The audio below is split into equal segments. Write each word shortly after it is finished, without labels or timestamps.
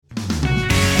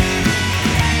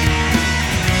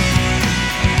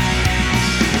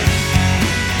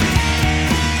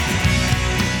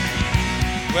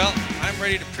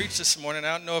ready to preach this morning.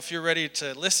 I don't know if you're ready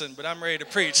to listen, but I'm ready to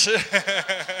preach.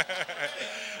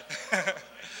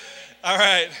 All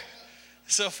right.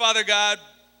 So, Father God,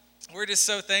 we're just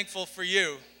so thankful for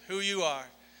you, who you are.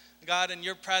 God, in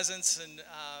your presence and,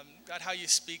 God, how you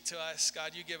speak to us.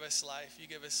 God, you give us life. You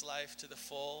give us life to the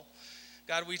full.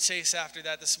 God, we chase after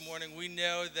that this morning. We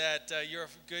know that you're a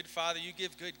good Father. You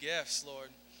give good gifts, Lord.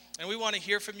 And we want to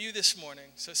hear from you this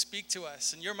morning. So speak to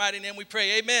us. In your mighty name we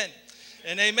pray, amen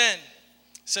and amen.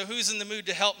 So who's in the mood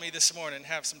to help me this morning?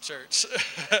 Have some church.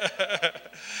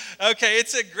 Okay,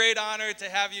 it's a great honor to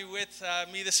have you with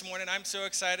me this morning. I'm so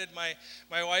excited.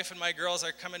 My wife and my girls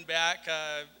are coming back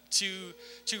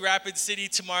to Rapid City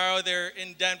tomorrow. They're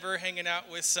in Denver hanging out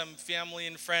with some family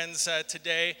and friends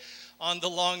today on the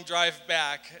long drive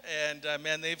back. And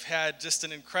man, they've had just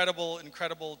an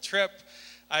incredible trip.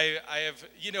 I have,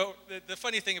 the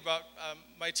funny thing about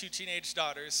my two teenage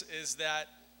daughters is that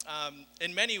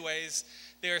in many ways,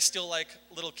 they are still like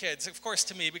little kids. Of course,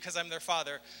 to me, because I'm their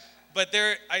father. But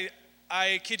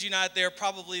I kid you not, they're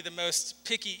probably the most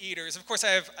picky eaters. Of course, I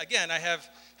have,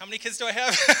 how many kids do I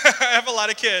have? I have a lot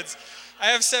of kids. I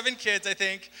have 7 kids, I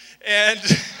think. And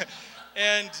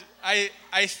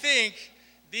I think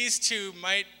these two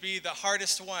might be the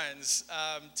hardest ones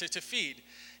to feed.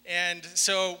 And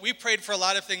so we prayed for a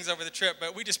lot of things over the trip,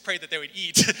 but we just prayed that they would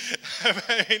eat.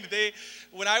 I mean,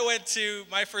 when I went to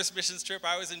my first missions trip,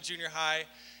 I was in junior high,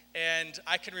 and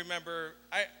I can remember,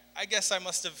 I guess they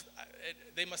must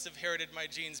have inherited my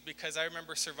genes, because I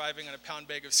remember surviving on a pound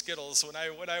bag of Skittles when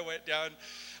I went down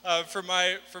for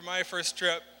my first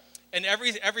trip. And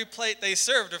every plate they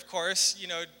served, of course,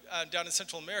 down in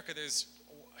Central America, there's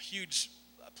a huge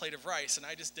plate of rice, and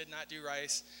I just did not do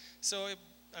rice. So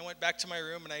I went back to my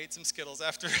room and I ate some Skittles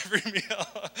after every meal.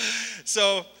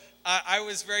 So I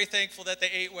was very thankful that they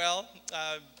ate well.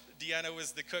 Deanna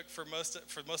was the cook for most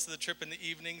of the trip in the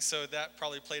evening, so that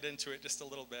probably played into it just a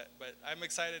little bit. But I'm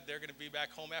excited they're going to be back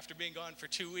home after being gone for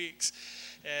 2 weeks.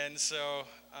 And so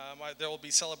there will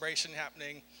be celebration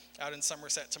happening out in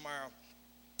Somerset tomorrow.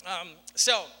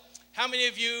 So how many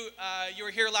of you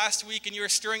were here last week and you were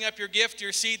stirring up your gift,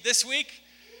 your seed this week?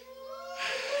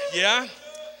 Yeah?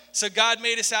 So God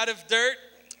made us out of dirt.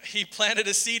 He planted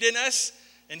a seed in us,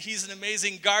 and he's an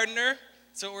amazing gardener.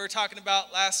 That's what we were talking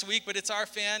about last week, but it's our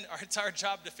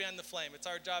job to fan the flame. It's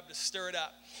our job to stir it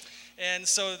up. And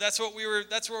so that's where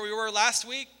we were last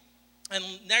week. And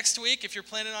next week, if you're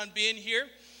planning on being here,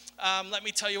 let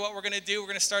me tell you what we're going to do. We're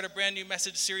going to start a brand new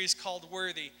message series called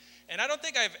Worthy. And I don't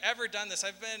think I've ever done this.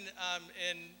 I've been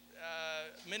in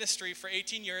ministry for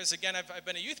 18 years. Again, I've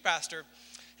been a youth pastor.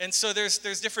 And so there's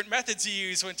different methods you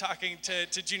use when talking to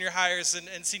junior hires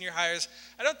and senior hires.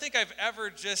 I don't think I've ever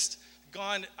just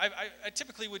gone, I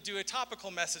typically would do a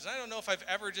topical message. I don't know if I've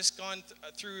ever just gone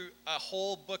through a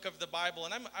whole book of the Bible.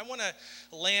 And I want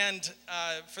to land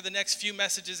for the next few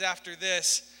messages after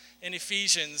this in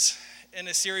Ephesians in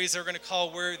a series we're going to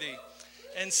call Worthy.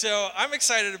 And so I'm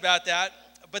excited about that.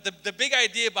 But the big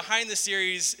idea behind the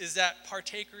series is that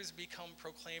partakers become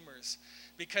proclaimers.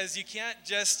 Because you can't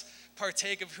just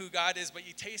partake of who God is, but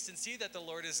you taste and see that the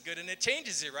Lord is good, and it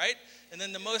changes you, right? And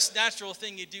then the most natural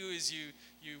thing you do is you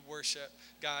worship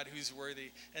God who's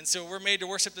worthy. And so we're made to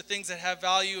worship the things that have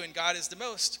value, and God is the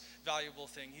most valuable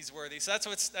thing. He's worthy. So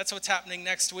that's what's happening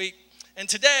next week. And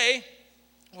today,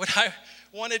 what I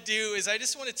want to do is I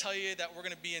just want to tell you that we're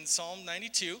going to be in Psalm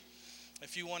 92,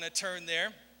 if you want to turn there.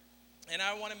 And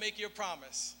I want to make you a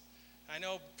promise. I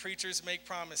know preachers make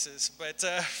promises, but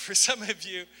for some of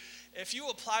you, if you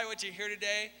apply what you hear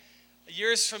today,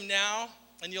 years from now,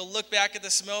 and you'll look back at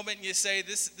this moment and you say,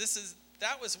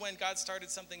 that was when God started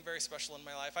something very special in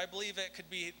my life. I believe it could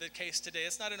be the case today.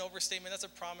 It's not an overstatement, that's a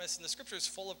promise, and the scripture is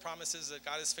full of promises that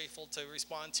God is faithful to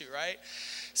respond to, right?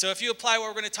 So if you apply what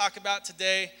we're going to talk about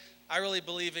today, I really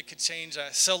believe it could change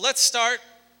us. So let's start.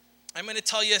 I'm going to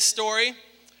tell you a story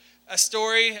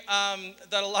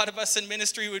that a lot of us in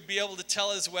ministry would be able to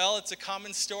tell as well. It's a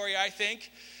common story, I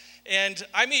think. And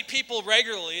I meet people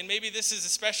regularly, and maybe this is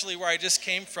especially where I just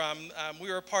came from. We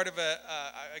were a part of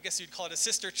I guess you'd call it a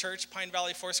sister church, Pine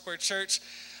Valley Foursquare Church,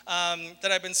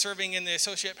 that I've been serving in the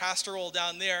associate pastor role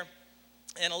down there.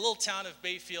 In a little town of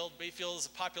Bayfield. Bayfield is a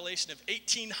population of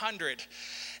 1,800.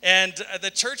 And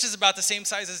the church is about the same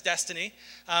size as Destiny,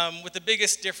 with the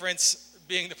biggest difference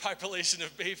being the population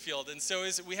of Bayfield. And so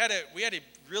we had a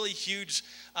really huge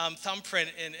thumbprint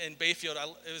in Bayfield.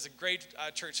 It was a great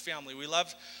church family. We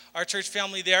love our church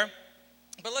family there.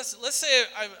 But let's say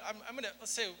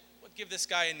we'll give this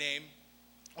guy a name.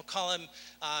 We'll call him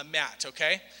Matt,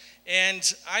 okay?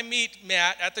 And I meet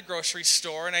Matt at the grocery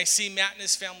store, and I see Matt and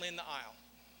his family in the aisle,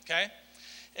 okay?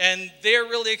 And they're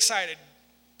really excited.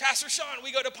 Pastor Sean,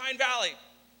 we go to Pine Valley.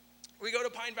 We go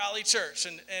to Pine Valley Church,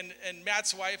 and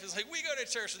Matt's wife is like, we go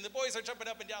to church, and the boys are jumping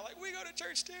up and down like, we go to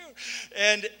church too.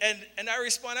 And I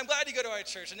respond, I'm glad you go to our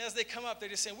church. And as they come up, they're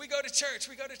just saying, we go to church,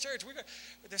 we go to church.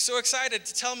 They're so excited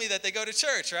to tell me that they go to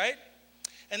church, right?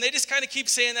 And they just kind of keep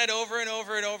saying that over and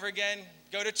over and over again.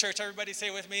 Go to church. Everybody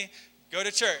say with me, go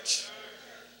to church.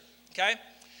 Okay?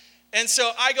 And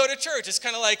so I go to church. It's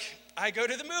kind of like I go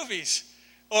to the movies,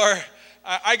 or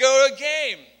I go to a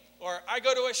game, or I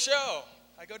go to a show.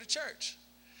 I go to church.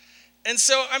 And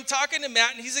so I'm talking to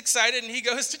Matt, and he's excited, and he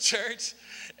goes to church.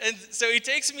 And so he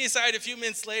takes me aside a few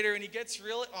minutes later, and he gets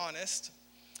real honest.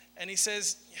 And he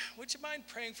says, would you mind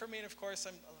praying for me? And of course,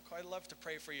 I'd love to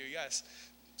pray for you, yes.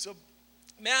 So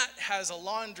Matt has a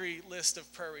laundry list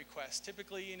of prayer requests.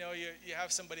 Typically, you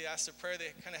have somebody ask to pray,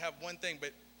 they kind of have one thing,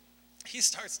 but he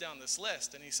starts down this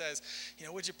list, and he says,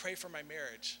 would you pray for my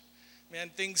marriage?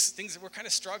 Man, things that we're kind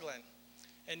of struggling.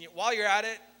 And while you're at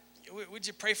it, would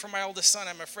you pray for my oldest son?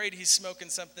 I'm afraid he's smoking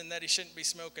something that he shouldn't be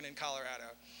smoking in Colorado.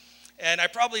 And I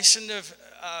probably shouldn't have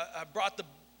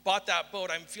bought that boat.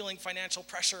 I'm feeling financial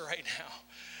pressure right now.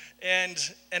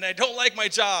 And I don't like my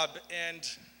job. And,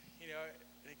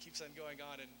 it keeps on going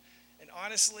on. And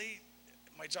honestly,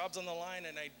 my job's on the line,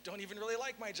 and I don't even really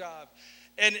like my job.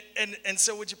 And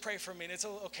so would you pray for me? And it's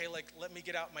okay, let me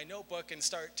get out my notebook and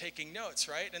start taking notes,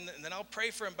 right? And then I'll pray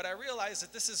for him. But I realize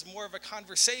that this is more of a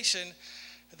conversation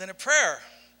than a prayer.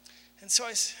 And so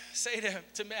I say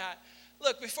to Matt,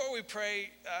 look, before we pray,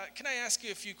 can I ask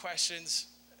you a few questions?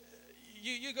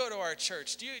 You go to our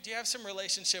church. Do you have some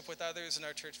relationship with others in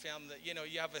our church family that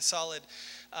you have a solid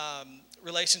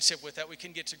relationship with, that we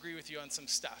can get to agree with you on some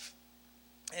stuff?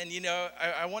 And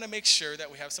I want to make sure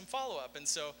that we have some follow-up. And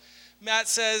so Matt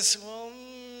says, well,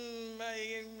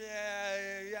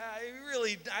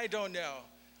 I don't know.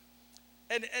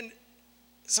 And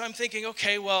so I'm thinking,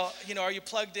 okay, well, are you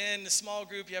plugged in, a small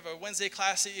group? You have a Wednesday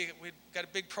class. We've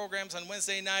got big programs on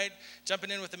Wednesday night,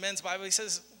 jumping in with the men's Bible. He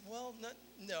says, well,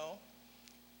 no.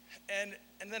 And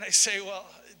then I say, well,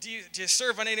 do you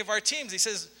serve on any of our teams? He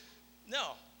says,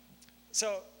 no.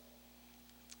 So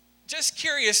just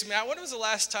curious, Matt, when was the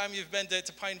last time you've been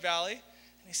to Pine Valley?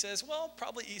 And he says, well,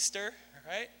 probably Easter,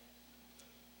 right?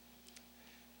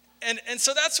 And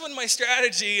so that's when my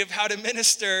strategy of how to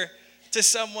minister to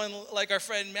someone like our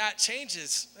friend Matt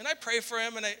changes. And I pray for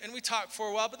him, and we talk for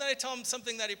a while, but then I tell him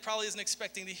something that he probably isn't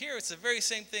expecting to hear. It's the very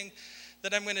same thing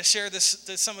that I'm going to share this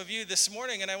to some of you this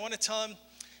morning. And I want to tell him,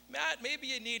 Matt, maybe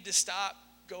you need to stop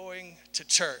going to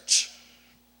church.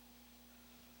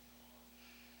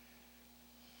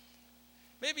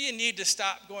 Maybe you need to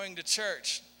stop going to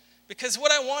church. Because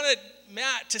what I wanted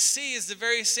Matt to see is the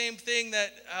very same thing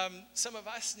that some of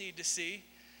us need to see.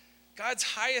 God's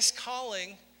highest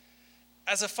calling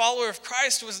as a follower of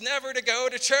Christ was never to go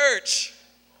to church.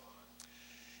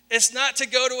 It's not to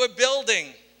go to a building.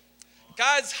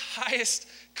 God's highest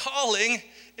calling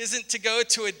isn't to go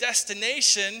to a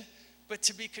destination, but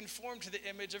to be conformed to the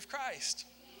image of Christ.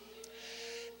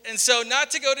 And so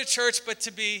not to go to church, but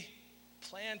to be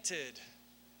planted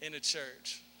in a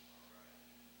church.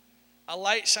 A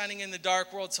light shining in the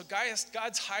dark world. So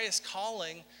God's highest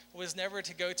calling was never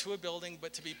to go to a building,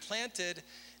 but to be planted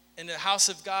in the house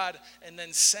of God and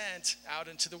then sent out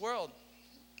into the world.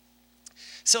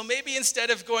 So maybe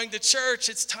instead of going to church,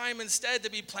 it's time instead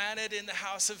to be planted in the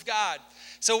house of God.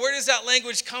 So where does that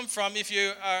language come from? If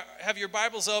you have your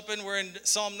Bibles open, we're in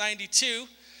Psalm 92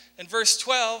 and verse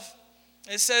 12.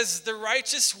 It says, the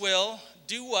righteous will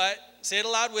do what? Say it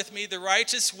aloud with me. The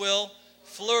righteous will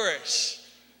flourish.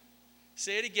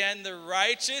 Say it again. The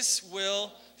righteous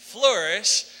will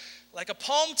flourish like a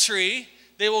palm tree.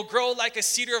 They will grow like a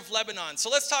cedar of Lebanon. So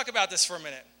let's talk about this for a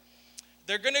minute.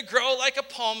 They're going to grow like a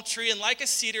palm tree and like a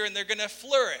cedar, and they're going to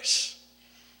flourish.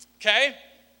 Okay?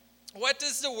 What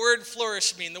does the word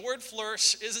flourish mean? The word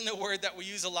flourish isn't a word that we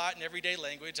use a lot in everyday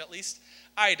language. At least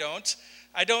I don't.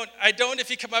 I don't if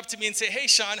you come up to me and say, hey,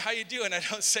 Sean, how you doing? I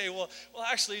don't say, well,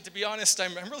 actually, to be honest,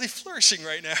 I'm really flourishing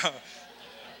right now.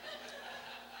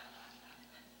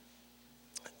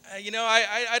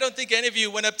 I don't think any of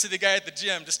you went up to the guy at the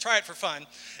gym. Just try it for fun.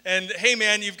 And, hey,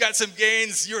 man, you've got some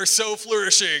gains. You're so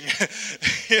flourishing.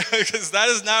 Because that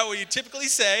is not what you typically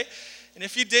say. And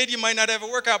if you did, you might not have a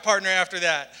workout partner after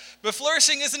that. But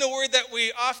flourishing isn't a word that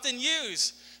we often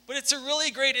use. But it's a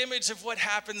really great image of what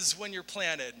happens when you're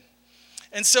planted.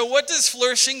 And so what does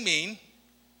flourishing mean?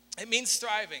 It means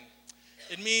thriving.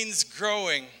 It means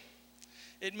growing.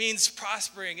 It means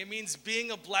prospering. It means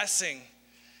being a blessing.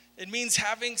 It means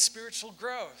having spiritual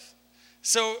growth.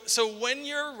 So when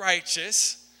you're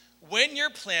righteous, when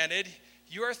you're planted,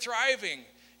 you are thriving,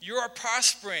 you are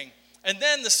prospering, And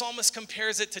then the psalmist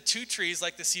compares it to two trees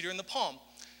like the cedar and the palm.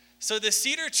 So the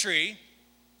cedar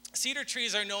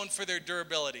trees are known for their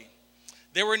durability.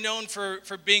 They were known for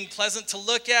being pleasant to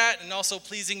look at and also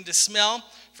pleasing to smell.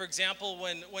 For example,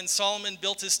 when Solomon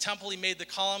built his temple, he made the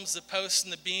columns, the posts,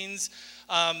 and the beams,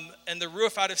 and the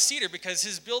roof out of cedar because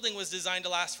his building was designed to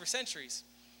last for centuries.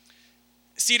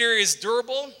 Cedar is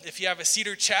durable. If you have a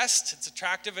cedar chest, it's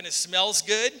attractive and it smells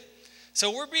good. So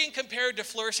we're being compared to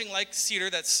flourishing like cedar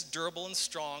that's durable and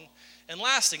strong and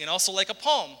lasting, and also like a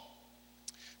palm.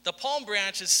 The palm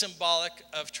branch is symbolic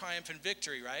of triumph and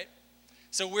victory, right?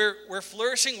 So we're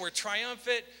flourishing, we're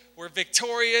triumphant, we're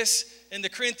victorious. In the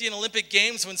Corinthian Olympic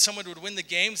Games, when someone would win the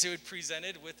games, they would present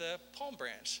it with a palm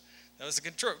branch. That was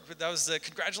the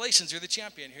congratulations, you're the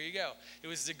champion, here you go. It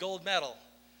was the gold medal.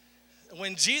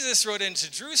 When Jesus rode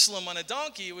into Jerusalem on a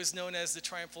donkey, it was known as the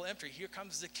triumphal entry. Here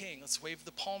comes the king. Let's wave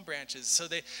the palm branches. So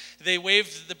they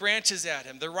waved the branches at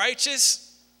him. The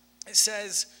righteous, it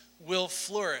says, will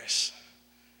flourish.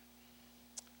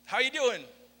 How you doing?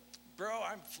 Bro,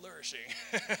 I'm flourishing.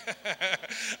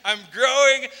 I'm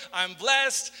growing. I'm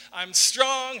blessed. I'm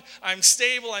strong. I'm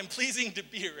stable. I'm pleasing to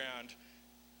be around.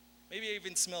 Maybe I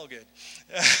even smell good.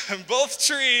 Both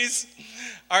trees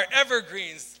are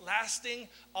evergreens, lasting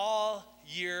all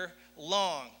year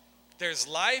long. There's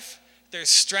life, there's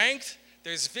strength,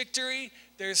 there's victory,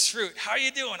 there's fruit. How are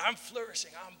you doing? I'm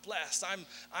flourishing. I'm blessed.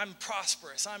 I'm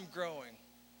prosperous. I'm growing.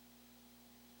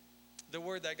 The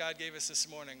word that God gave us this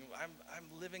morning,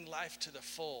 I'm living life to the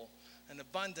full, an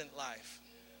abundant life.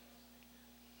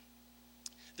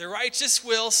 The righteous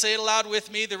will, say it aloud with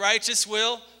me, the righteous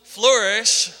will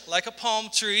flourish like a palm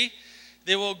tree.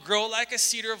 They will grow like a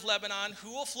cedar of Lebanon.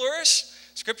 Who will flourish?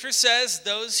 Scripture says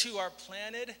those who are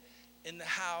planted in the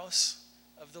house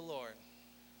of the Lord.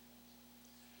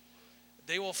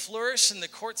 They will flourish in the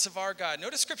courts of our God.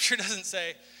 Notice Scripture doesn't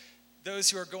say those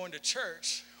who are going to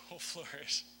church will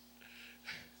flourish.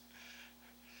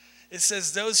 It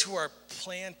says those who are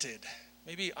planted.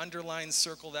 Maybe underline,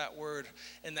 circle that word.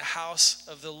 In the house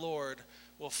of the Lord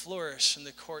will flourish in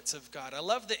the courts of God. I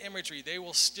love the imagery. They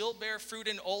will still bear fruit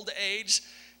in old age.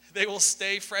 They will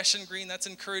stay fresh and green. That's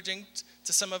encouraging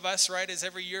to some of us, right? As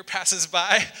every year passes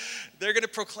by, they're going to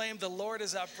proclaim the Lord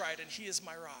is upright and he is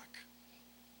my rock.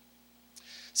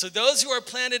 So those who are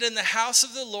planted in the house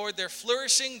of the Lord, they're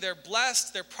flourishing, they're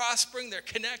blessed, they're prospering, they're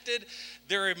connected,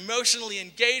 they're emotionally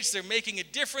engaged, they're making a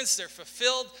difference, they're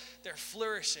fulfilled, they're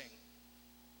flourishing.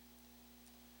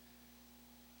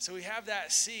 So we have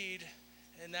that seed,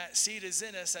 and that seed is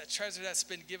in us, that treasure that's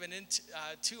been given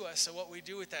to us. So what we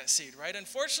do with that seed, right?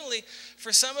 Unfortunately,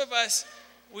 for some of us,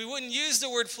 we wouldn't use the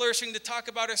word flourishing to talk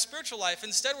about our spiritual life.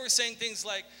 Instead, we're saying things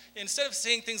like, instead of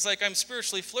saying things like, I'm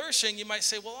spiritually flourishing, you might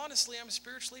say, well, honestly, I'm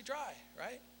spiritually dry,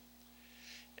 right?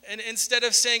 And instead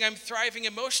of saying I'm thriving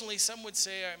emotionally, some would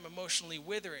say I'm emotionally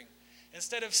withering.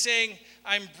 Instead of saying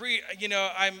I'm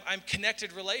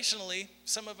connected relationally,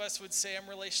 some of us would say I'm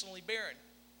relationally barren.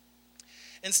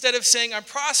 Instead of saying I'm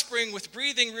prospering with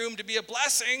breathing room to be a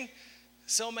blessing,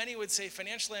 so many would say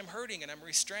financially I'm hurting and I'm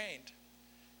restrained.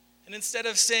 And instead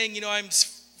of saying, I'm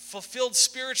fulfilled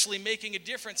spiritually, making a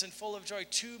difference and full of joy,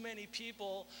 too many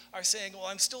people are saying, well,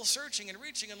 I'm still searching and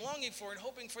reaching and longing for and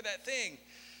hoping for that thing.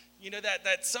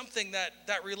 That something,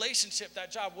 that relationship,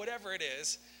 that job, whatever it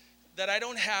is, that I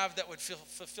don't have that would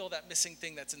fulfill that missing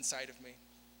thing that's inside of me.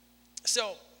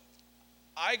 So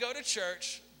I go to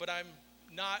church, but I'm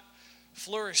not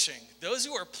flourishing. Those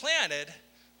who are planted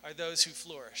are those who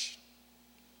flourish.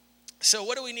 So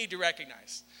what do we need to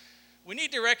recognize? We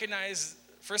need to recognize,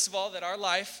 first of all, that our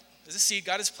life is a seed.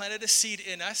 God has planted a seed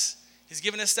in us. He's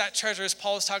given us that treasure, as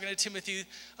Paul was talking to Timothy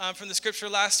from the scripture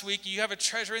last week. You have a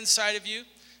treasure inside of you.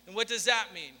 And what does that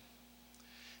mean?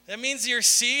 That means your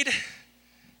seed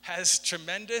has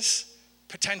tremendous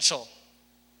potential.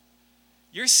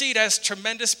 Your seed has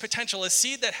tremendous potential. A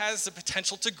seed that has the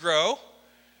potential to grow,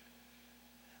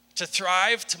 to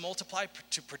thrive, to multiply,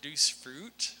 to produce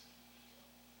fruit,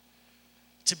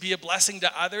 to be a blessing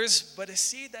to others. But a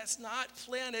seed that's not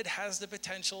planted has the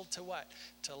potential to what?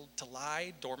 To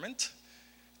lie dormant,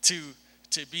 to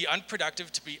be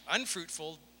unproductive, to be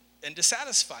unfruitful, and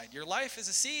dissatisfied. Your life is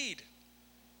a seed.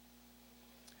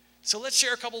 So let's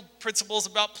share a couple principles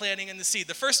about planting and the seed.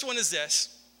 The first one is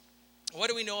this. What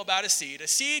do we know about a seed? A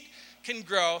seed can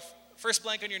grow, first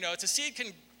blank on your notes, a seed can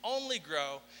only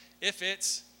grow if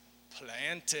it's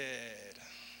planted.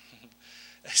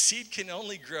 A seed can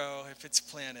only grow if it's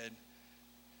planted.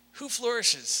 Who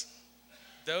flourishes?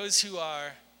 Those who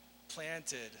are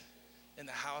planted in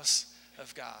the house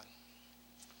of God.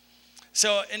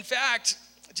 So, in fact,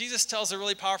 Jesus tells a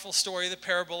really powerful story, the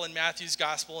parable in Matthew's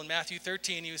gospel. In Matthew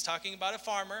 13, he was talking about a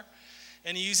farmer,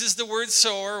 and he uses the word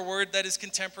sower, a word that his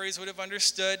contemporaries would have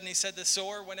understood, and he said the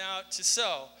sower went out to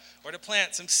sow or to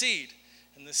plant some seed.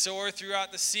 And the sower threw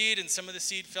out the seed, and some of the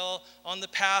seed fell on the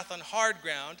path on hard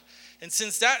ground. And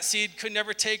since that seed could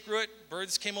never take root,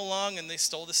 birds came along and they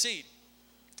stole the seed.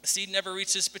 The seed never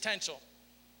reached its potential.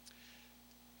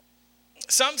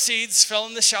 Some seeds fell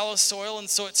in the shallow soil, and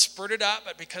so it spurted up,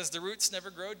 but because the roots never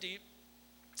grow deep,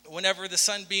 whenever the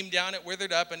sun beamed down, it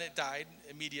withered up and it died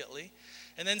immediately.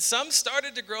 And then some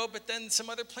started to grow, but then some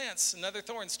other plants and other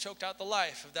thorns choked out the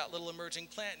life of that little emerging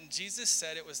plant. And Jesus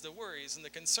said it was the worries and the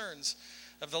concerns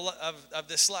of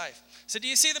this life. So do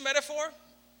you see the metaphor?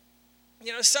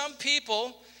 You know, some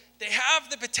people, they have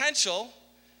the potential,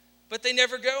 but they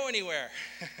never go anywhere.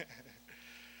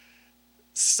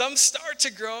 Some start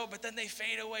to grow, but then they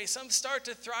fade away. Some start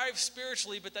to thrive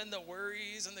spiritually, but then the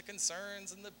worries and the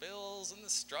concerns and the bills and the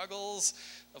struggles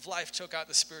of life choke out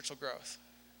the spiritual growth.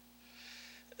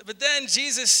 But then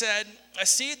Jesus said, a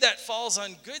seed that falls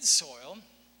on good soil,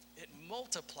 it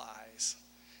multiplies.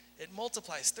 It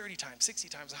multiplies 30 times, 60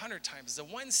 times, 100 times. The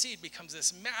one seed becomes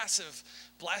this massive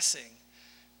blessing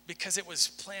because it was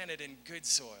planted in good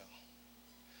soil.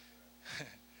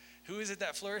 Who is it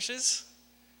that flourishes?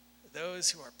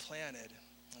 Those who are planted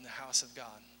in the house of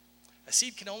God. A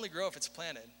seed can only grow if it's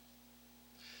planted.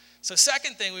 So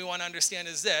second thing we want to understand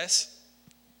is this,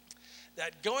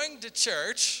 that going to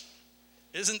church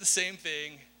isn't the same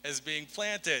thing as being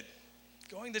planted.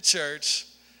 Going to church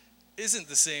isn't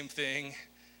the same thing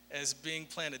as being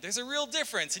planted. There's a real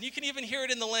difference, and you can even hear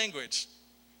it in the language.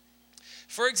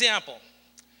 For example,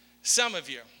 some of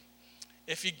you,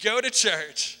 if you go to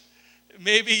church,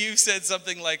 maybe you've said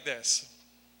something like this.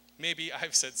 Maybe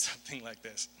I've said something like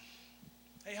this.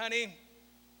 Hey, honey,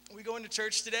 are we going to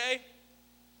church today?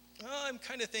 Oh, I'm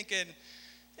kind of thinking,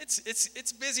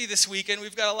 it's busy this weekend.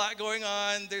 We've got a lot going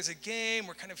on. There's a game.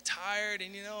 We're kind of tired.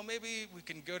 And, maybe we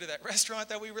can go to that restaurant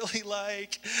that we really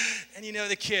like. And,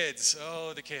 the kids.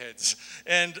 Oh, the kids.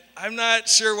 And I'm not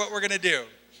sure what we're going to do.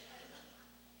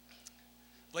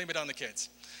 Blame it on the kids.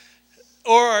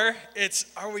 Or it's,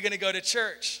 are we going to go to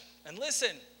church? And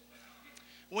listen,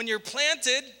 when you're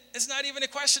planted, it's not even a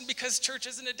question because church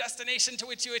isn't a destination to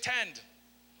which you attend.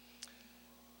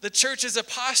 The church is a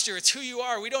posture. It's who you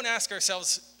are. We don't ask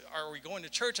ourselves, are we going to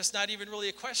church? It's not even really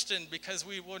a question because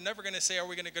we're never going to say, are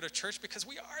we going to go to church? Because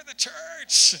we are the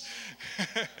church.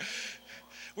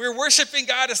 We're worshiping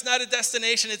God. It's not a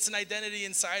destination. It's an identity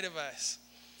inside of us.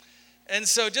 And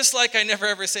so just like I never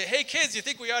ever say, hey, kids, you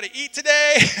think we ought to eat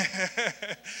today?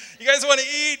 You guys want to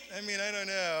eat? I mean, I don't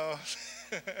know.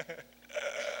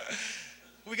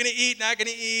 We're going to eat, not going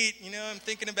to eat. I'm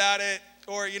thinking about it.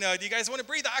 Or, do you guys want to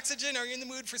breathe oxygen? Are you in the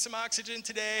mood for some oxygen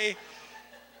today?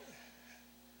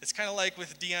 It's kind of like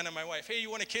with Deanna, my wife. Hey, you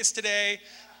want to kiss today?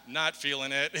 Not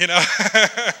feeling it,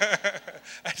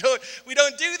 We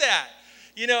don't do that.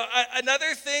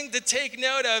 Another thing to take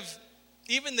note of,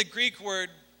 even the Greek word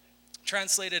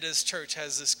translated as church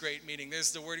has this great meaning.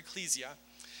 There's the word ecclesia.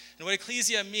 And what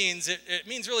ecclesia means, it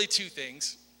means really two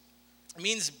things. It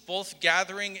means both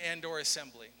gathering and or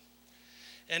assembly.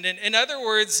 And in other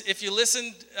words, if you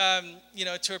listen,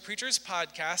 to a preacher's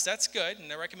podcast, that's good,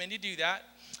 and I recommend you do that.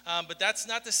 But that's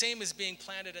not the same as being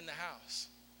planted in the house.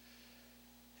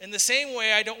 In the same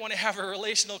way, I don't want to have a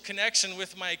relational connection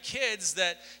with my kids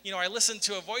that, I listen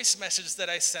to a voice message that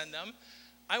I send them.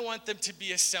 I want them to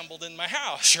be assembled in my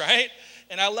house, right?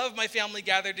 And I love my family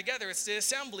gathered together. It's the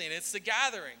assembly and it's the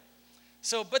gathering.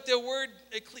 So, but the word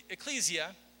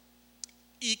ecclesia,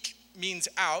 ek means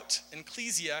out, and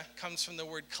ecclesia comes from the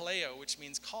word kaleo, which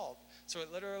means called. So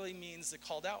it literally means the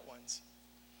called out ones.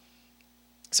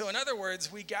 So in other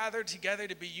words, we gather together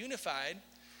to be unified.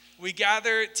 We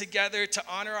gather together to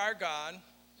honor our God.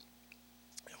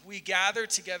 We gather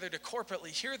together to corporately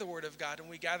hear the word of God, and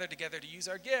we gather together to use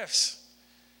our gifts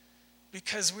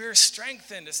because we're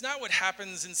strengthened. It's not what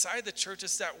happens inside the church,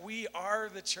 it's that we are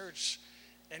the church.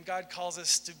 And God calls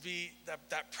us to be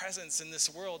that presence in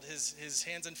this world, his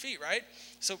hands and feet, right?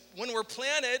 So when we're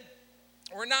planted,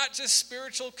 we're not just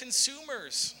spiritual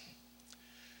consumers.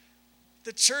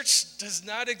 The church does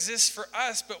not exist for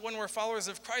us, but when we're followers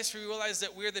of Christ, we realize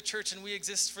that we're the church and we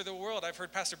exist for the world. I've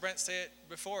heard Pastor Brent say it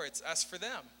before. It's us for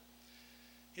them.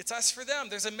 It's us for them.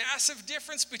 There's a massive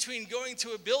difference between going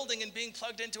to a building and being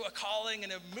plugged into a calling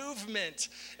and a movement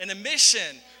and a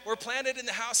mission. We're planted in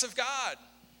the house of God.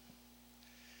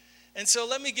 And so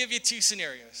let me give you two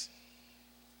scenarios.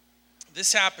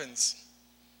 This happens.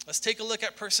 Let's take a look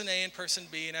at person A and person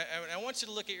B, and I want you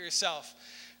to look at yourself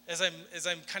as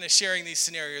I'm kind of sharing these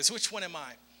scenarios. Which one am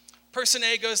I? Person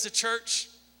A goes to church,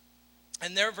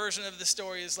 and their version of the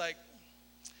story is like,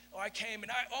 oh, I came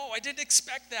and I didn't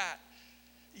expect that.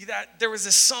 That there was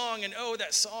a song, and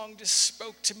that song just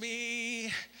spoke to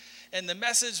me. And the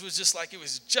message was just like, it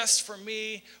was just for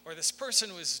me. Or this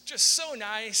person was just so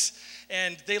nice,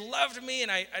 and they loved me,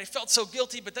 and I felt so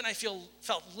guilty, but then I felt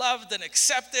loved and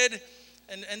accepted.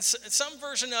 And some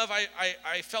version of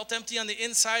I felt empty on the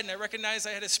inside, and I recognized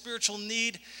I had a spiritual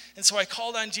need, and so I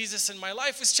called on Jesus, and my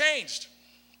life was changed.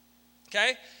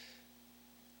 Okay?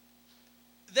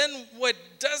 Then what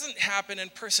doesn't happen in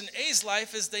person A's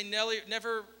life is they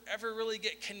never ever really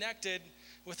get connected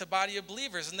with a body of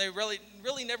believers, and they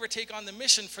really never take on the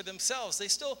mission for themselves. They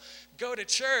still go to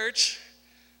church,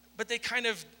 but they kind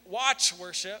of watch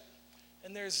worship,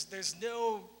 and there's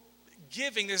no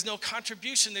giving, there's no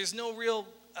contribution, there's no real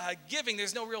giving,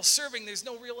 there's no real serving, there's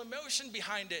no real emotion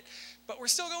behind it. But we're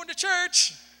still going to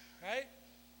church, right?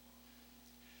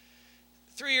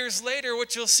 3 years later,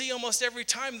 what you'll see almost every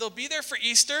time, they'll be there for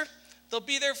Easter. They'll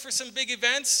be there for some big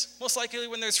events, most likely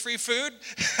when there's free food.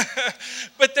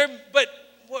 But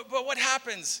what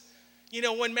happens?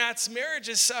 When Matt's marriage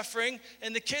is suffering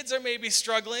and the kids are maybe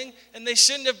struggling and they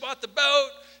shouldn't have bought the boat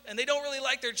and they don't really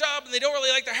like their job and they don't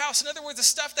really like their house. In other words, the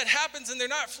stuff that happens and they're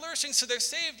not flourishing, so they're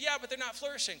saved, yeah, but they're not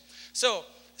flourishing. So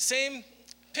same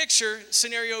picture,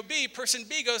 scenario B, person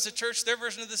B goes to church. Their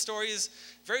version of the story is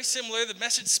very similar. The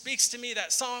message speaks to me,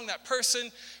 that song, that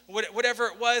person, whatever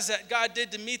it was that God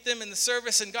did to meet them in the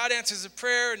service, and God answers a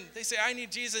prayer, and they say, I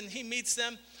need Jesus, and he meets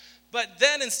them. But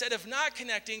then instead of not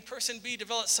connecting, person B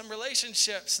develops some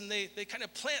relationships, and they kind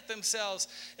of plant themselves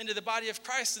into the body of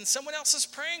Christ, and someone else is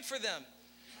praying for them.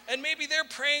 And maybe they're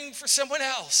praying for someone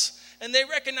else, and they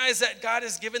recognize that God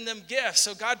has given them gifts.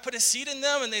 So God put a seed in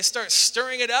them, and they start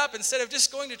stirring it up. Instead of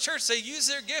just going to church, they use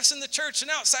their gifts in the church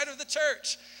and outside of the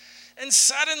church. And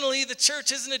suddenly the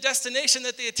church isn't a destination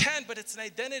that they attend, but it's an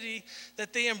identity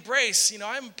that they embrace.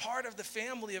 I'm part of the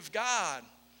family of God.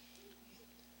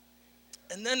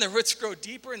 And then the roots grow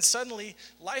deeper, and suddenly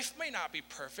life may not be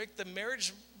perfect. The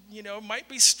marriage, might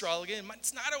be struggling.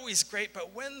 It's not always great,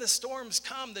 but when the storms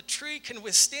come, the tree can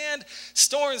withstand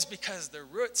storms because the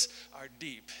roots are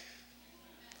deep.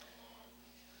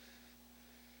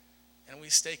 And we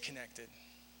stay connected.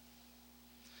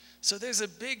 So there's a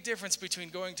big difference between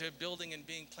going to a building and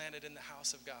being planted in the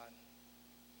house of God.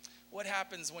 What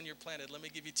happens when you're planted? Let me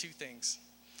give you two things.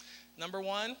 Number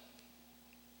one,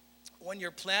 when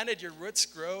you're planted, your roots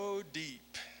grow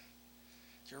deep.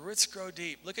 Your roots grow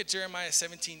deep. Look at Jeremiah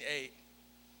 17:8.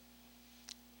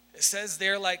 It says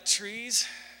they're like trees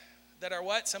that are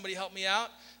what? Somebody help me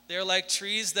out. They're like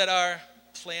trees that are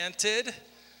planted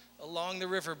along the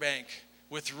riverbank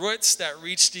with roots that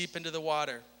reach deep into the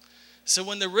water. So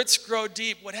when the roots grow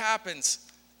deep, what happens?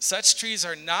 Such trees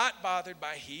are not bothered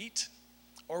by heat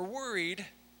or worried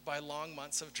by long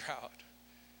months of drought.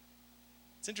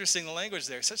 It's interesting, the language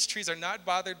there. Such trees are not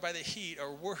bothered by the heat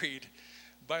or worried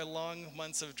by long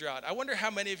months of drought. I wonder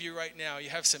how many of you right now, you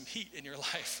have some heat in your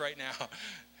life right now.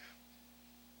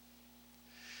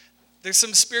 There's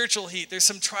some spiritual heat. There's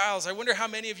some trials. I wonder how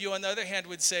many of you, on the other hand,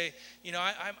 would say,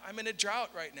 I'm in a drought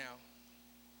right now.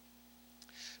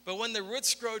 But when the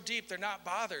roots grow deep, they're not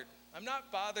bothered. I'm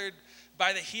not bothered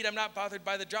by the heat. I'm not bothered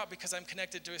by the drought because I'm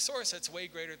connected to a source that's way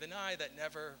greater than I, that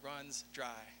never runs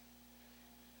dry.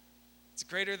 It's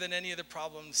greater than any of the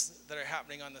problems that are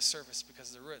happening on the surface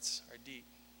because the roots are deep.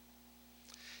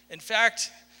 In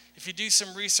fact, if you do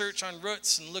some research on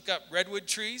roots and look up redwood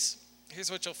trees, here's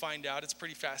what you'll find out. It's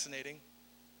pretty fascinating.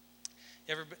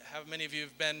 How many of you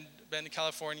have been to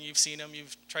California? You've seen them.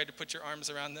 You've tried to put your arms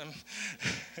around them.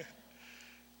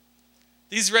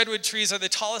 These redwood trees are the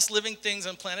tallest living things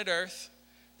on planet Earth.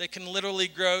 They can literally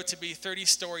grow to be 30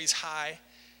 stories high,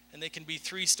 and they can be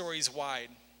 3 stories wide.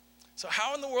 So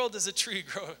how in the world does a tree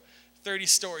grow 30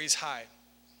 stories high?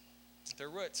 Their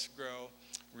roots grow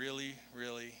really,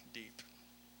 really deep.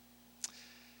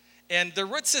 And the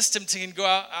root system can go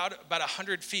out about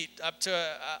 100 feet, up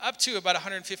to about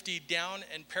 150 down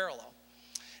and parallel.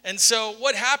 And so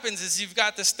what happens is you've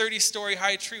got this 30-story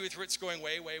high tree with roots going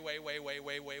way, way, way, way, way,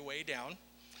 way, way, way down.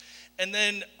 And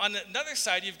then on another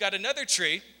side, you've got another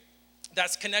tree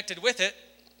that's connected with it.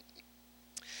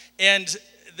 And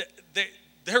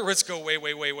their roots go way,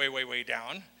 way, way, way, way, way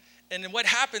down. And then what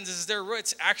happens is their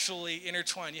roots actually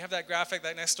intertwine. You have that graphic,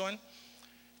 that next one?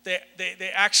 They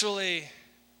actually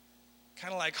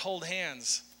kind of like hold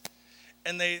hands.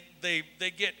 And they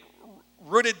get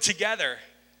rooted together,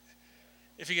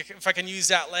 if I can use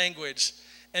that language.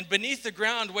 And beneath the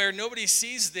ground where nobody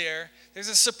sees there's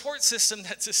a support system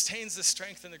that sustains the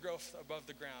strength and the growth above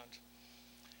the ground.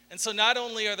 And so not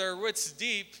only are their roots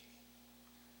deep,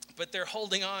 but they're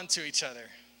holding on to each other.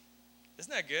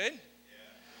 Isn't that good?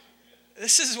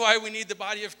 This is why we need the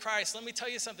body of Christ. Let me tell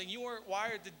you something. You weren't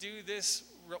wired to do this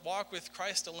walk with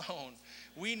Christ alone.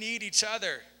 We need each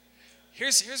other.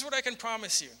 Here's what I can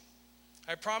promise you.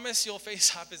 I promise you'll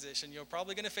face opposition. You're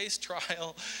probably going to face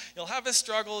trial. You'll have a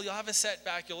struggle. You'll have a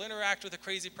setback. You'll interact with a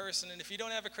crazy person. And if you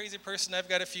don't have a crazy person, I've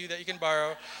got a few that you can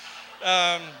borrow.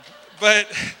 But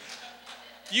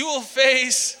you will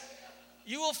face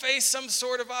some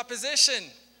sort of opposition.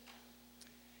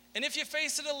 And if you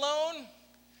face it alone,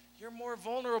 you're more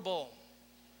vulnerable.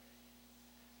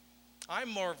 I'm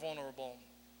more vulnerable.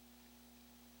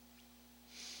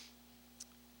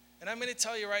 And I'm going to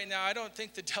tell you right now, I don't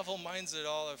think the devil minds at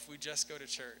all if we just go to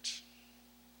church.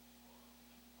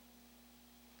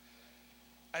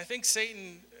 I think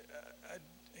Satan,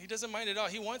 he doesn't mind at all.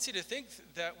 He wants you to think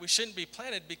that we shouldn't be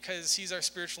planted because he's our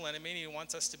spiritual enemy and he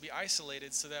wants us to be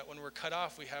isolated so that when we're cut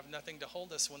off, we have nothing to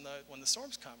hold us when the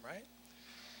storms come, right?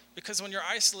 Because when you're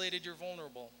isolated, you're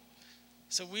vulnerable.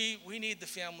 So we need the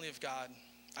family of God.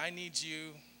 I need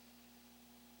you.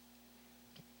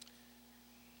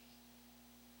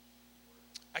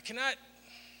 I can't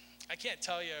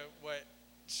tell you what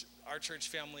our church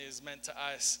family has meant to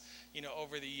us,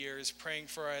 over the years, praying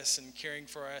for us and caring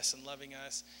for us and loving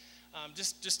us.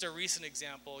 Just a recent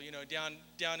example,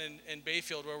 down in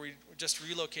Bayfield where we just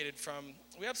relocated from,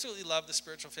 we absolutely love the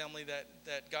spiritual family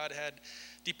that God had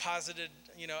deposited,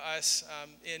 us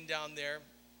in down there.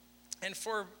 And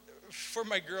for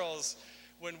my girls,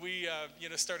 when we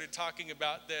started talking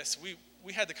about this,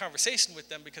 we had the conversation with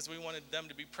them because we wanted them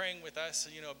to be praying with us,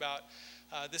 about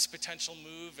this potential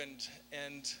move.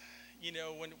 And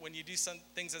when you do some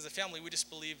things as a family, we just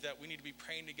believe that we need to be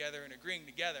praying together and agreeing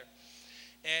together.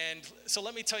 And so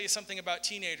let me tell you something about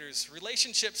teenagers.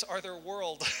 Relationships are their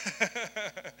world.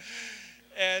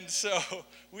 And so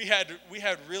we had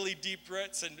really deep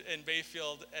roots in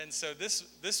Bayfield, and so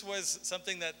this was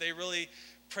something that they really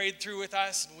prayed through with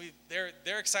us, and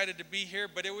they're excited to be here,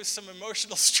 but it was some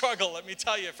emotional struggle, let me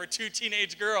tell you, for two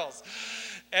teenage girls.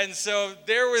 And so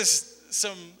there was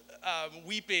some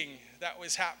weeping that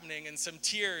was happening and some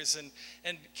tears,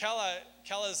 and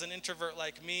Kella's an introvert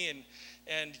like me, and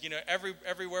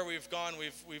everywhere we've gone,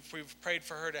 we've prayed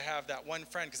for her to have that one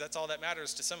friend, because that's all that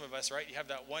matters to some of us, right? You have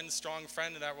that one strong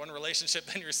friend and that one relationship,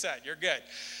 then you're set, you're good.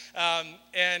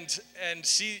 And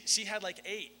she had like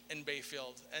 8 in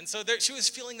Bayfield, and so she was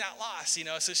feeling that loss,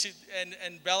 So she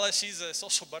and Bella, she's a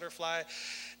social butterfly.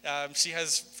 She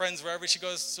has friends wherever she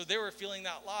goes, so they were feeling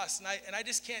that loss, and I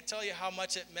just can't tell you how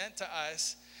much it meant to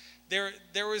us. There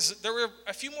were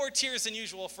a few more tears than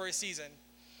usual for a season,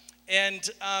 and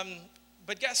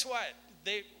but guess what?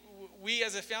 We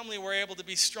as a family were able to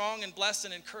be strong and blessed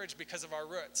and encouraged because of our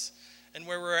roots and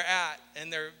where we're at.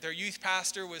 And their youth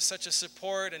pastor was such a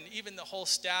support, and even the whole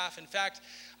staff. In fact,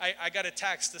 I got a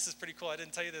text. This is pretty cool. I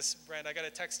didn't tell you this, Brent. I got a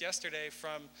text yesterday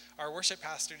from our worship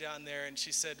pastor down there, and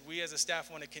she said, we as a staff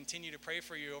want to continue to pray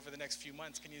for you over the next few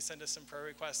months. Can you send us some prayer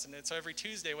requests? And so every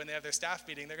Tuesday when they have their staff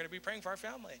meeting, they're going to be praying for our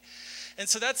family. And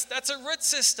so that's a root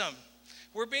system.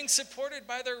 We're being supported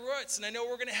by their roots, and I know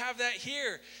we're going to have that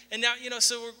here. And now,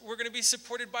 so we're going to be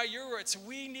supported by your roots.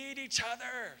 We need each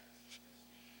other.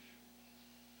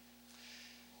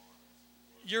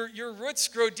 Your roots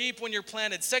grow deep when you're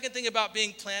planted. Second thing about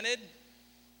being planted,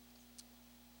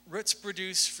 roots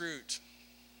produce fruit.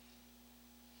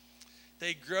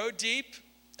 They grow deep,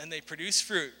 and they produce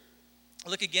fruit.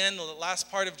 Look again, the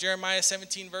last part of Jeremiah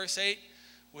 17, verse 8.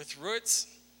 With roots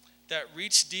that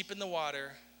reach deep in the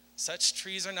water, such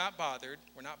trees are not bothered.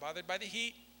 We're not bothered by the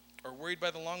heat or worried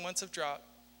by the long months of drought.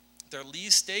 Their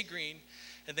leaves stay green,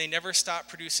 and they never stop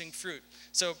producing fruit.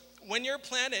 So when you're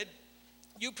planted,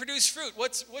 you produce fruit.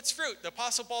 What's fruit? The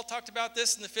Apostle Paul talked about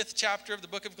this in the 5th chapter of the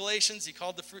book of Galatians. He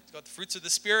called the fruits of the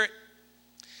Spirit.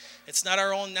 It's not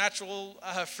our own natural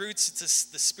fruits. It's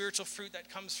the spiritual fruit that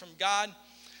comes from God.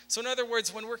 So in other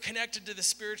words, when we're connected to the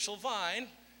spiritual vine,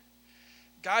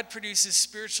 God produces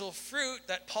spiritual fruit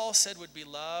that Paul said would be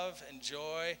love and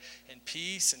joy and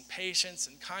peace and patience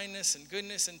and kindness and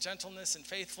goodness and gentleness and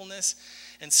faithfulness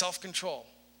and self-control.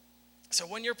 So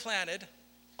when you're planted,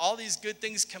 all these good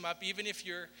things come up, even if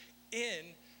you're in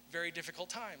very difficult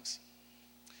times.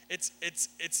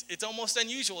 It's almost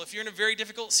unusual. If you're in a very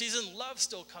difficult season, love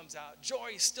still comes out.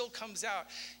 Joy still comes out.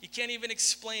 You can't even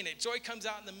explain it. Joy comes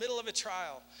out in the middle of a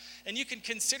trial. And you can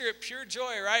consider it pure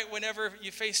joy, right? Whenever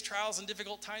you face trials and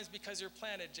difficult times because you're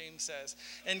planted, James says.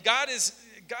 And God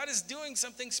is doing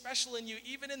something special in you,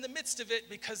 even in the midst of it,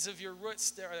 because of your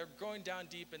roots that are growing down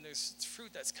deep, and there's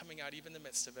fruit that's coming out even in the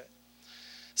midst of it.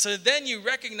 So then you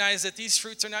recognize that these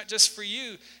fruits are not just for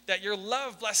you, that your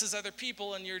love blesses other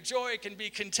people and your joy can be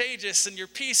contagious and your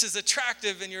peace is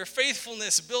attractive and your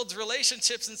faithfulness builds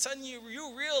relationships. And suddenly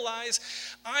you realize,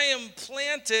 I am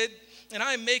planted and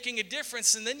I'm making a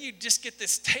difference. And then you just get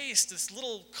this taste, this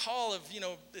little call of,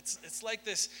 it's like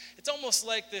this, it's almost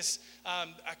like this,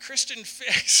 a Christian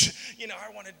fix.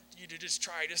 I wanted you to just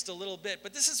try just a little bit.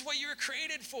 But this is what you were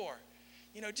created for.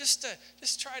 Just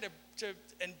try to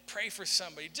and pray for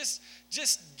somebody. Just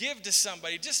give to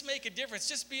somebody. Just make a difference.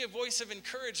 Just be a voice of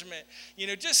encouragement.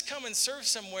 Just come and serve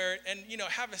somewhere and,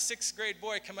 have a 6th grade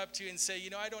boy come up to you and say,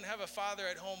 I don't have a father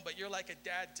at home, but you're like a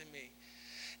dad to me.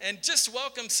 And just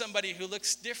welcome somebody who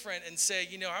looks different and say,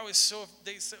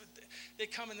 they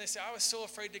come and they say, I was so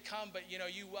afraid to come, but,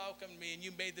 you welcomed me and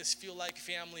you made this feel like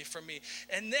family for me.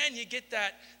 And then you get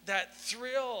that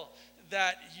thrill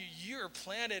that you're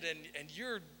planted and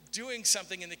you're doing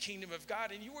something in the kingdom of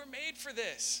God, and you were made for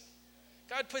this.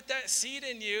 God put that seed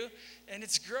in you, and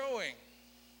it's growing.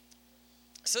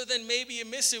 So then maybe you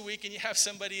miss a week and you have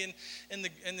somebody in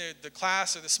the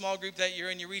class or the small group that you're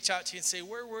in, you reach out to you and say,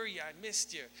 where were you? I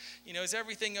missed you. Is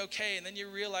everything okay? And then you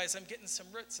realize, I'm getting some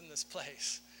roots in this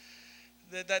place.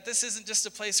 That this isn't just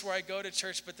a place where I go to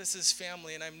church, but this is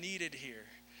family, and I'm needed here.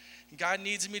 And God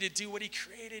needs me to do what he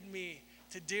created me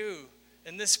to do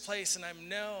in this place, and I'm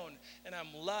known, and I'm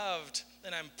loved,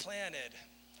 and I'm planted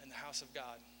in the house of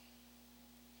God.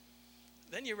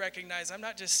 Then you recognize I'm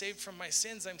not just saved from my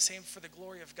sins, I'm saved for the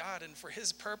glory of God and for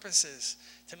his purposes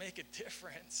to make a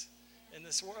difference in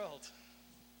this world.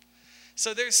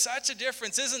 So there's such a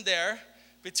difference, isn't there,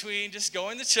 between just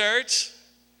going to church,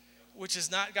 which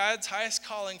is not God's highest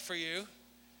calling for you,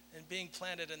 and being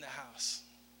planted in the house.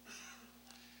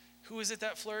 Who is it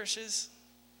that flourishes?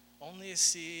 Only a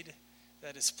seed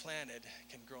that is planted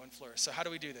can grow and flourish. So how do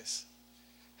we do this?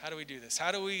 How do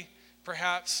we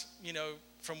perhaps,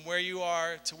 from where you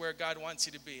are to where God wants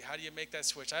you to be? How do you make that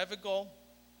switch? I have a goal,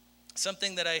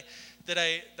 something that I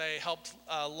helped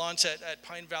launch at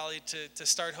Pine Valley to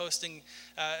start hosting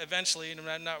eventually, and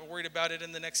I'm not worried about it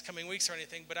in the next coming weeks or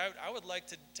anything, but I would like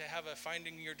to have a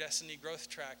Finding Your Destiny growth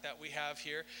track that we have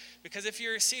here, because if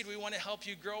you're a seed, we want to help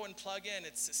you grow and plug in.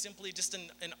 It's simply just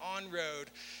an on-road,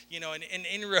 an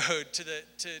inroad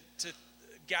to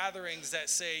gatherings that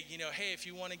say, hey, if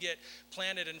you want to get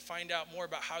planted and find out more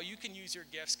about how you can use your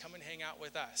gifts, come and hang out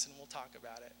with us, and we'll talk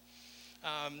about it.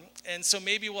 And so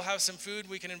maybe we'll have some food.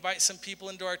 We can invite some people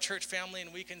into our church family,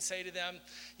 and we can say to them,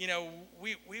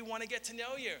 we want to get to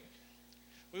know you.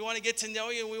 We want to get to know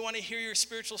you, and we want to hear your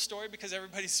spiritual story, because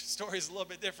everybody's story is a little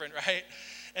bit different, right?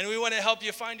 And we want to help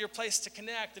you find your place to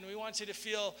connect, and we want you to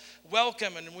feel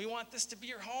welcome, and we want this to be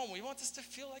your home. We want this to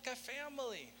feel like a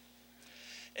family.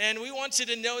 And we want you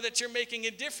to know that you're making a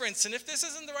difference. And if this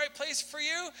isn't the right place for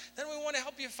you, then we want to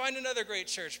help you find another great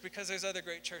church, because there's other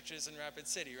great churches in Rapid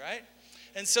City, right?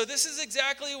 And so this is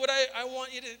exactly what I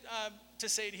want you to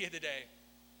say to you today.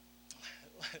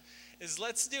 Is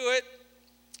let's do it.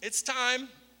 It's time.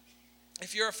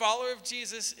 If you're a follower of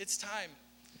Jesus, it's time.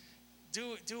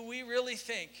 Do we really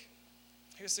think,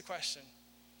 here's the question,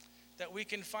 that we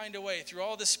can find a way through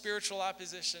all the spiritual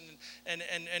opposition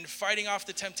and fighting off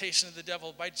the temptation of the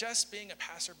devil by just being a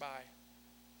passerby?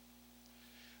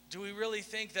 Do we really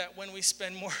think that when we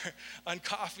spend more on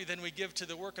coffee than we give to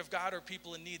the work of God or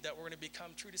people in need, that we're going to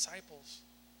become true disciples?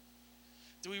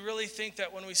 Do we really think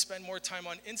that when we spend more time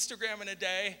on Instagram in a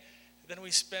day than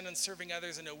we spend on serving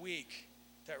others in a week,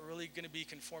 that we're really going to be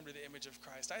conformed to the image of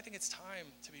Christ? I think it's time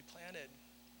to be planted.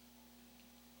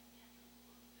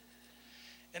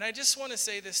 And I just want to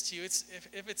say this to you.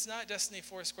 If it's not Destiny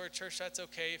Foursquare Church, that's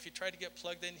okay. If you try to get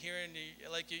plugged in here and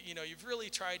you've really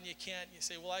tried and you can't, you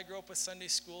say, well, I grew up with Sunday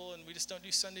school and we just don't do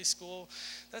Sunday school.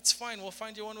 That's fine. We'll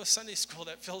find you one with Sunday school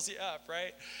that fills you up,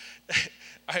 right?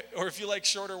 Or if you like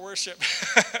shorter worship,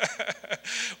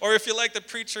 or if you like the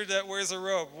preacher that wears a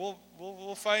robe,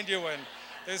 we'll find you one.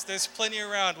 There's plenty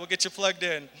around. We'll get you plugged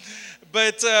in.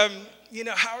 But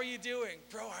how are you doing,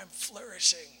 bro? I'm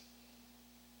flourishing.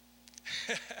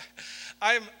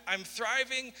 I'm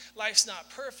thriving. Life's not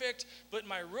perfect, but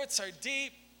my roots are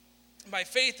deep. My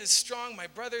faith is strong. My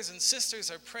brothers and sisters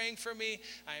are praying for me.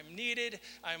 I am needed.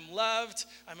 I'm loved.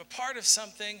 I'm a part of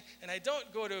something. And I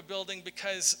don't go to a building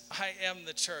because I am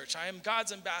the church. I am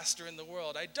God's ambassador in the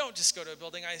world. I don't just go to a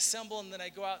building. I assemble, and then I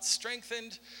go out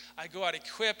strengthened. I go out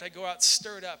equipped. I go out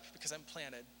stirred up because I'm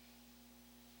planted.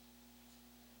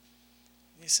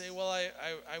 You say, well,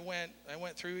 I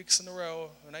went 3 weeks in a row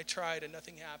and I tried and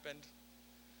nothing happened.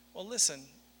 Well, listen,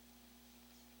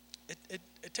 it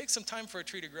takes some time for a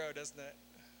tree to grow, doesn't it?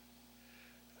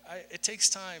 It takes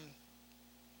time.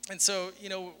 And so,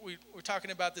 we're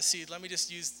talking about the seed. Let me just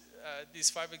use these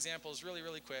 5 examples really,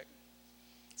 really quick.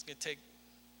 It's going to take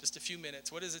just a few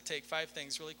minutes. What does it take? 5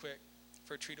 things really quick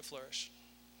for a tree to flourish.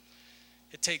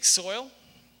 It takes soil,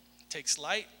 it takes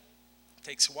light, it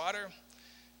takes water,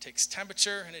 it takes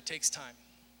temperature, and it takes time.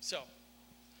 So,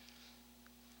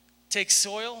 it takes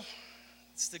soil.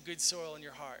 It's the good soil in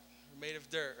your heart. We're made of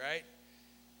dirt, right?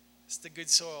 It's the good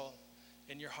soil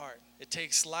in your heart. It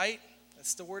takes light.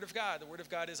 That's the Word of God. The Word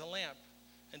of God is a lamp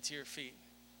unto your feet,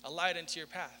 a light unto your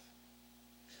path.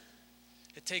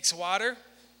 It takes water.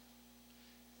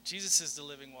 Jesus is the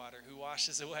living water who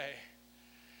washes away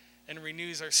and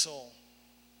renews our soul.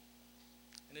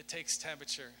 And it takes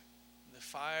temperature, the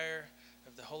fire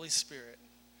of the Holy Spirit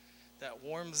that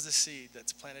warms the seed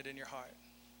that's planted in your heart.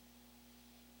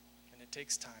 And it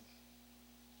takes time.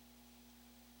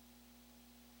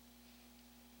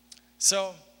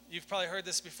 So, you've probably heard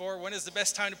this before. When is the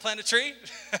best time to plant a tree?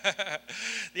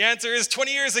 The answer is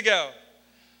 20 years ago.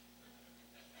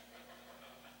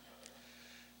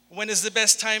 When is the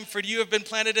best time for you to have been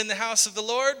planted in the house of the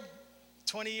Lord?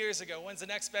 20 years ago. When's the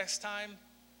next best time?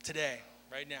 Today,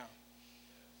 right now.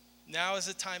 Now is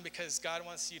the time because God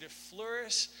wants you to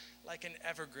flourish like an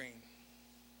evergreen.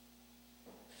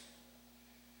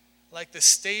 Like the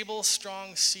stable,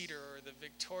 strong cedar or the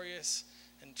victorious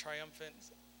and triumphant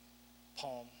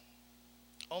palm.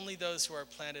 Only those who are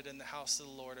planted in the house of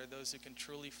the Lord are those who can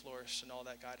truly flourish in all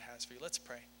that God has for you. Let's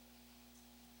pray.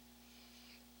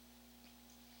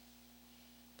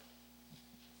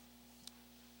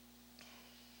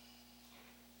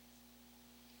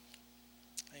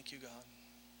 Thank you, God.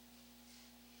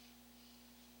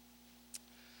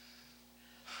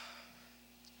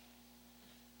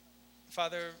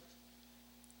 Father,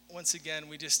 once again,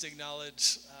 we just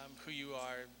acknowledge who you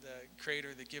are, the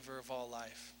creator, the giver of all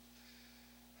life.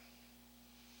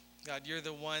 God, you're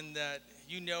the one that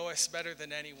you know us better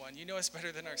than anyone. You know us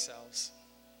better than ourselves.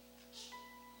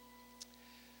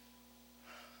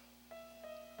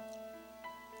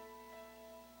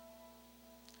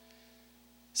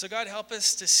 So God, help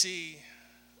us to see,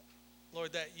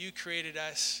 Lord, that you created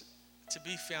us to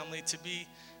be family, to be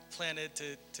planted,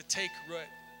 to take root.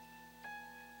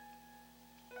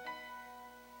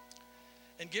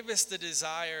 And give us the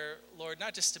desire, Lord,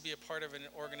 not just to be a part of an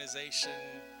organization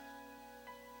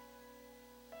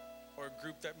or a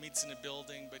group that meets in a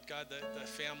building, but God, the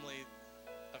family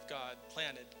of God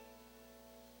planted.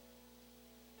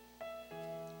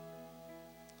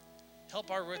 Help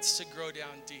our roots to grow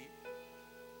down deep.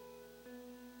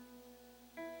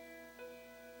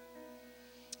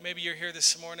 Maybe you're here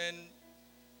this morning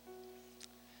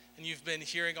and you've been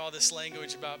hearing all this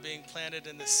language about being planted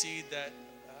in the seed that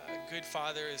a good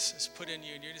Father has put in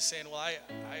you, and you're just saying, well, I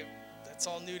that's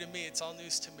all new to me. It's all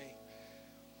news to me.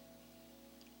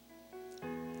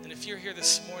 And if you're here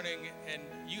this morning and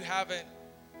you haven't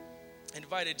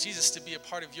invited Jesus to be a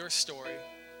part of your story,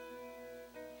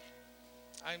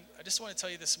 I just want to tell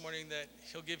you this morning that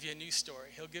he'll give you a new story.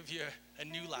 He'll give you a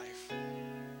new life.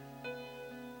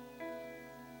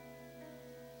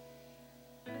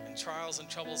 And trials and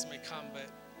troubles may come, but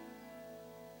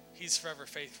he's forever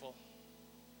faithful.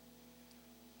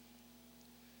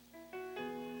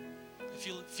 If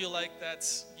you feel like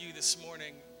that's you this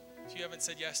morning, if you haven't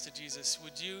said yes to Jesus,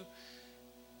 would you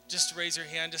just raise your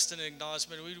hand, just an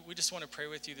acknowledgement? We just want to pray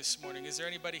with you this morning. Is there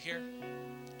anybody here?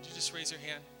 Would you just raise your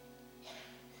hand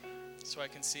so I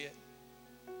can see it?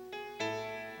 Thank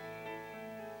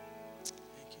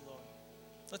you, Lord.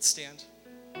 Let's stand.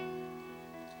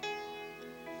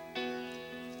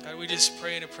 God, we just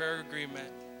pray in a prayer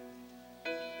agreement.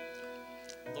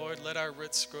 Lord, let our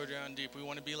roots grow down deep. We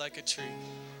want to be like a tree.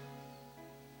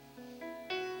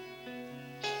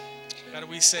 God,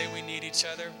 we say we need each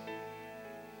other.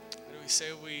 God, we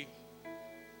say we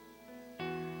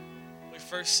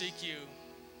first seek you,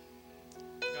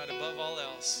 God, above all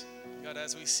else. God,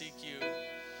 as we seek you,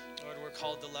 Lord, we're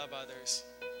called to love others.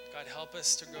 God, help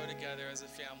us to grow together as a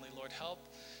family. Lord, help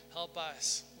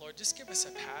us. Lord, just give us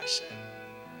a passion.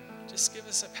 Just give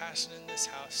us a passion in this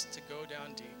house to go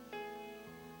down deep,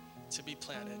 to be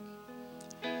planted.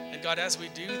 And God, as we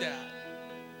do that,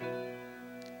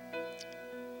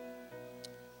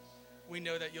 we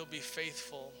know that you'll be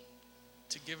faithful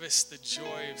to give us the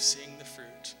joy of seeing the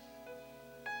fruit,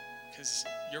 because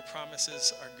your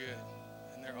promises are good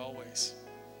and they're always.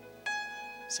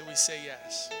 So we say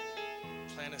yes.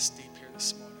 Plant us deep here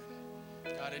this morning.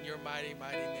 God, in your mighty,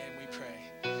 mighty name we pray.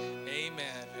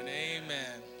 Amen and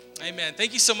amen. Amen.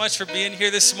 Thank you so much for being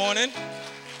here this morning.